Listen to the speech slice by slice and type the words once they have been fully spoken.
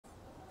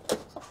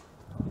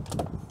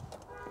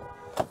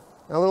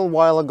A little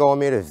while ago I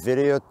made a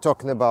video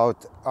talking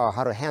about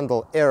how to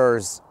handle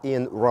errors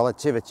in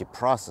relativity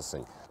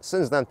processing.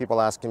 Since then people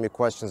asking me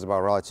questions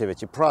about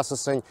relativity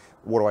processing,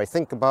 what do I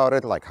think about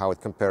it, like how it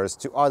compares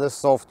to other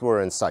software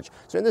and such.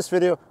 So in this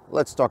video,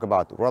 let's talk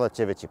about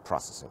relativity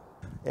processing.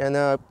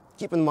 And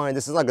keep in mind,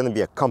 this is not going to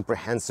be a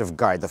comprehensive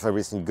guide of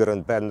everything good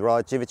and bad in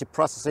relativity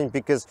processing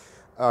because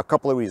a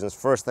couple of reasons.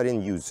 First, I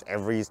didn't use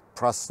every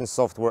processing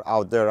software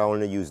out there, I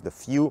only used a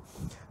few.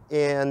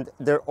 And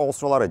there are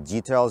also a lot of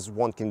details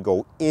one can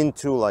go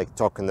into, like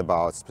talking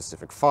about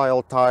specific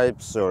file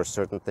types or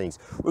certain things.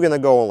 We're going to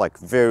go like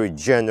very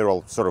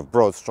general, sort of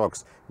broad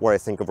strokes, where I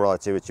think of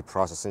relativity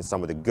processing,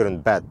 some of the good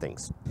and bad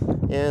things.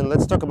 And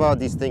let's talk about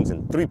these things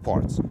in three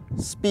parts: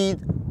 speed,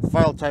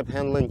 file type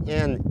handling,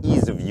 and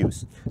ease of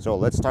use. So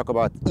let's talk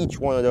about each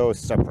one of those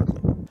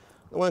separately.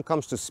 When it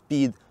comes to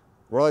speed,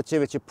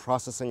 relativity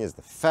processing is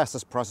the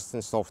fastest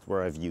processing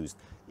software I've used.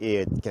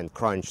 It can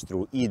crunch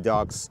through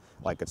eDocs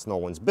like it's no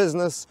one's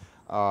business.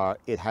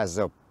 It has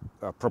a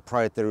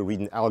proprietary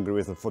reading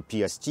algorithm for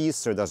PSTs,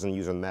 so it doesn't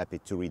use a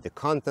MAPI to read the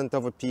content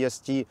of a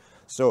PST.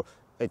 So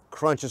it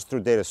crunches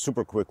through data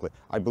super quickly.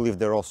 I believe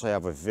they also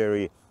have a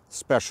very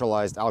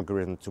specialized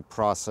algorithm to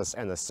process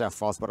NSF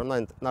files, but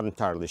I'm not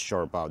entirely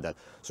sure about that.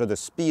 So the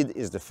speed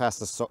is the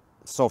fastest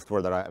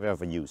software that I've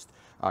ever used.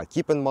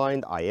 Keep in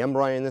mind, I am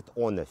running it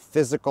on the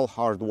physical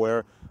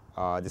hardware.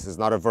 This is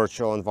not a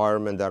virtual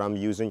environment that I'm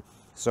using.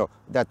 So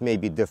that may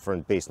be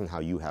different based on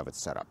how you have it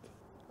set up.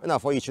 Now,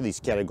 for each of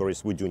these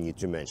categories, we do need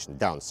to mention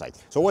downside.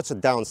 So what's the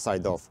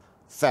downside of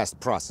fast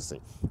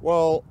processing?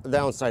 Well, the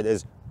downside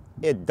is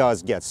it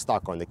does get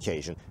stuck on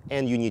occasion,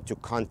 and you need to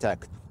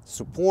contact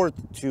support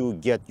to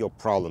get your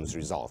problems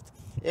resolved.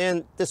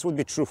 And this would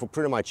be true for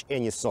pretty much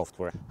any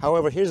software.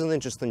 However, here's an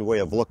interesting way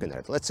of looking at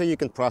it. Let's say you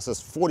can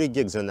process 40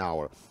 gigs an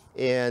hour,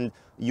 and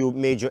you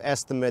made your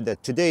estimate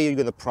that today you're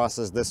going to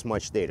process this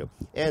much data,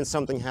 and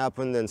something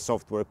happened and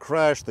software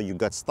crashed, or you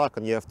got stuck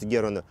and you have to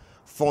get on the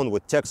phone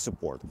with tech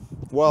support.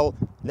 Well,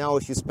 now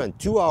if you spend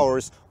 2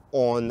 hours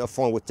on the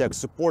phone with tech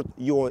support,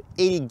 you're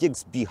 80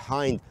 gigs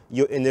behind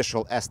your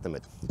initial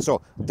estimate.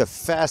 So the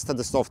faster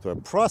the software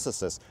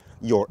processes,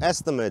 your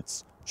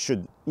estimates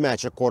should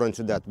match according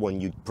to that when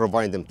you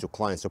provide them to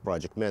clients or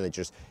project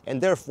managers.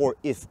 And therefore,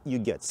 if you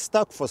get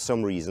stuck for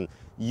some reason,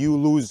 you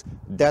lose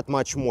that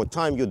much more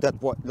time, you're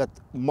that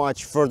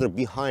much further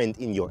behind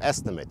in your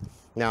estimate.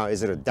 Now,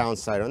 is it a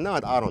downside or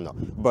not? I don't know.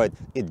 But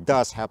it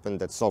does happen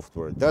that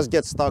software does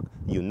get stuck,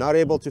 you're not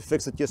able to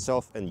fix it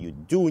yourself, and you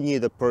do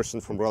need a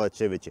person from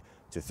Relativity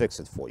to fix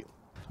it for you.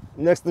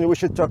 Next thing we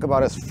should talk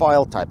about is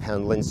file type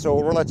handling.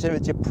 So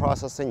relativity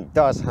processing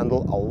does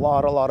handle a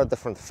lot of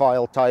different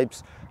file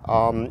types.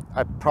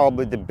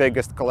 Probably the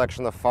biggest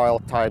collection of file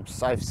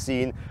types I've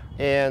seen,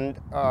 and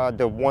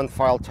the one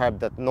file type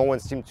that no one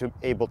seemed to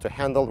be able to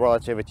handle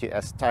Relativity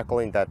as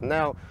tackling that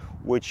now,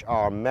 which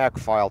are Mac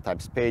file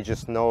types: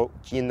 pages,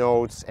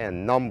 keynotes,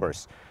 and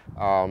numbers.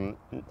 I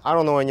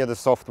don't know any other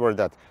software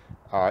that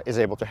is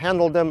able to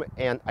handle them,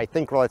 and I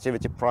think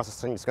relativity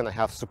processing is going to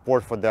have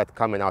support for that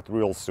coming out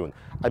real soon.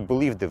 I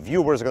believe the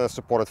viewer is going to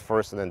support it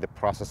first, and then the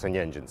processing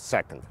engine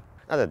second.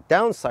 Now, the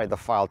downside of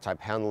file type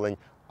handling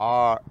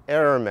are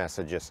error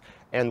messages,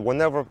 and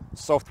whenever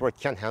software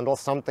can't handle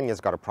something,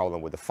 it's got a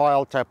problem with the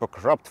file type or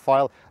corrupt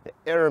file, the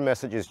error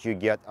messages you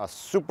get are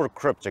super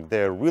cryptic.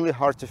 They're really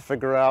hard to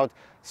figure out,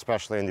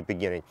 especially in the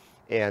beginning,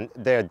 and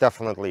they're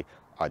definitely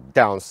a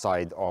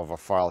downside of a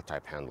file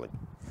type handling.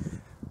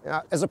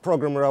 As a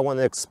programmer, I want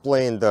to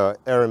explain the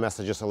error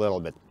messages a little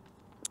bit.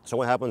 So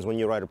what happens when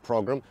you write a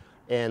program,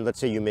 and let's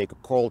say you make a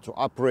call to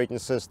operating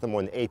system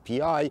or an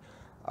API,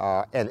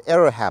 an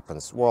error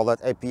happens? Well,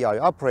 that API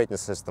operating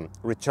system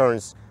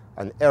returns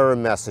an error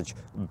message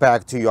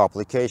back to your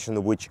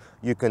application, which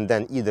you can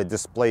then either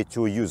display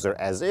to a user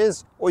as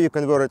is, or you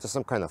convert it to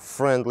some kind of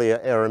friendly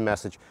error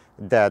message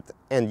that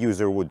end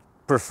user would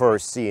prefer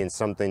seeing,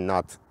 something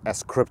not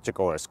as cryptic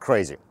or as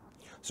crazy.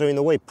 So in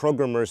a way,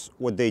 programmers,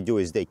 what they do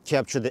is they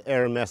capture the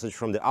error message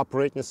from the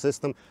operating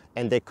system,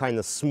 and they kind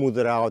of smooth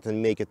it out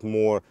and make it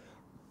more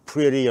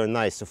pretty or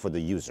nicer for the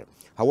user.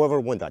 However,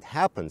 when that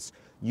happens,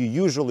 you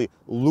usually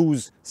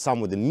lose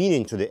some of the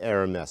meaning to the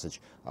error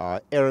message.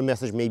 Error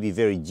message may be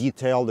very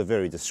detailed or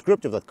very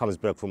descriptive that comes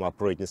back from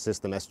operating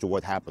system as to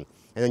what happened.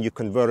 And then you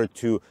convert it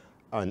to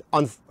a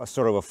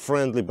sort of a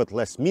friendly but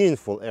less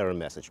meaningful error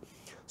message.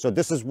 So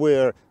this is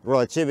where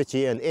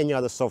Relativity and any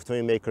other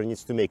software maker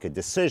needs to make a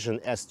decision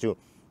as to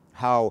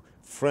how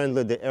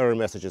friendly the error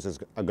messages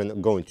are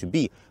going to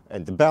be.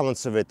 And the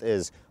balance of it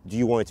is, do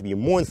you want it to be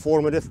more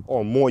informative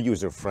or more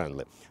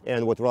user-friendly?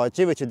 And what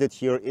Relativity did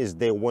here is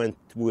they went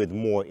with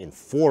more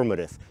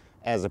informative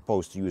as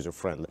opposed to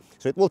user-friendly.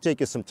 So it will take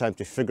you some time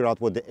to figure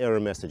out what the error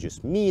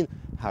messages mean,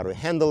 how to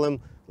handle them,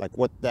 like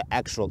what the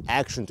actual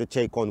action to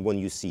take on when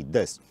you see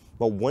this.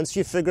 But once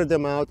you figure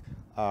them out,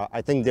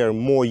 I think they're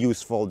more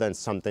useful than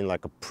something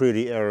like a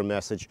pretty error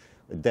message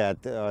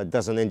that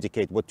doesn't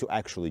indicate what to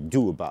actually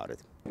do about it.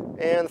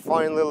 And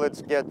finally,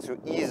 let's get to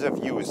ease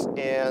of use.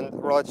 And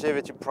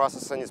relativity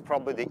processing is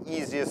probably the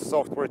easiest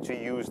software to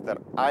use that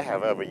I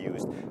have ever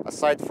used.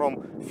 Aside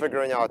from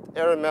figuring out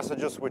error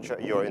messages, which are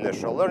your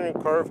initial learning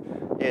curve,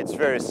 it's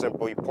very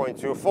simple. You point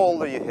to a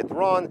folder, you hit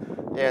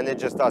run, and it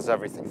just does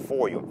everything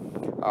for you.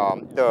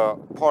 The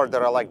part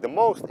that I like the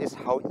most is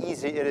how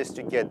easy it is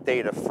to get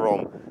data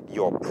from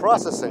your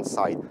processing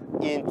side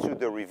into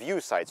the review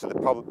side, so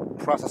the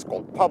process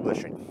called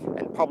publishing.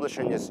 And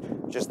publishing is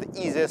just the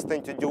easiest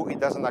thing to do. It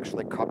doesn't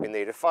actually copy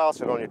native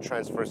files. It only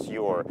transfers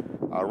your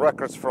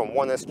records from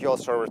one SQL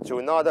server to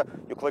another.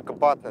 You click a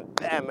button and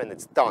bam, and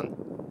it's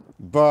done.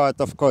 But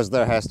of course,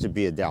 there has to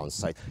be a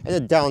downside. And the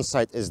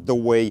downside is the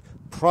way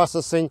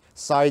processing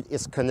side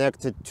is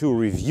connected to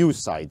review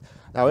side.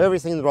 Now,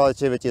 everything in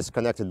relativity is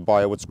connected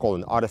by what's called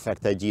an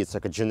artifact ID. It's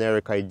like a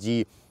generic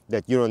ID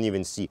that you don't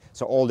even see.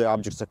 So all the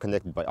objects are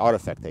connected by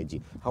artifact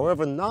ID.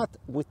 However, not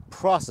with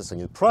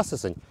processing. In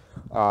processing,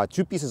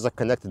 two pieces are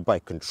connected by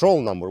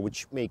control number,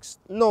 which makes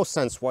no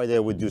sense why they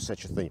would do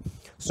such a thing.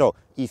 So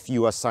if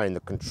you assign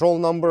a control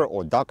number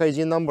or doc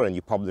ID number and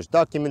you publish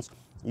documents,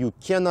 you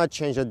cannot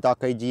change that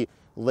doc ID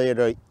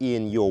later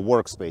in your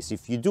workspace.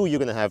 If you do, you're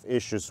going to have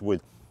issues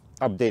with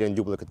updating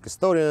duplicate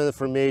custodian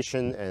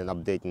information and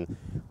updating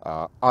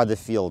other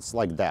fields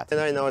like that. And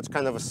I know it's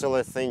kind of a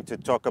silly thing to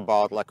talk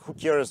about, like who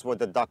cares what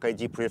the doc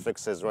ID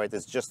prefix is, right?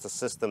 It's just a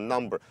system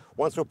number.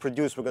 Once we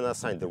produce, we're going to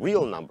assign the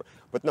real number.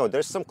 But no,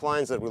 there's some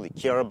clients that really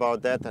care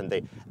about that, and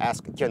they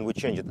ask, can we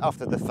change it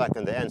after the fact?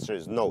 And the answer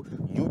is no,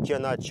 you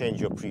cannot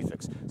change your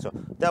prefix. So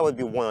that would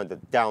be one of the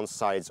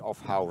downsides of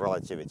how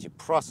relativity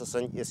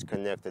processing is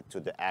connected to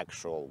the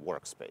actual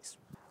workspace.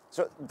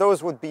 So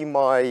those would be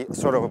my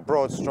sort of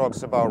broad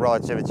strokes about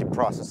relativity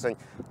processing.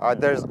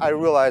 I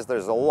realize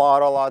there's a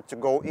lot to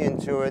go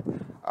into it,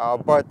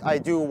 but I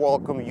do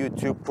welcome you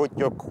to put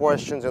your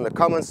questions in the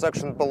comment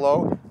section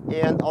below,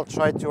 and I'll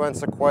try to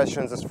answer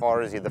questions as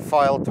far as either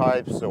file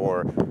types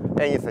or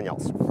anything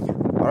else.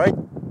 All right,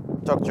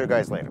 talk to you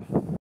guys later.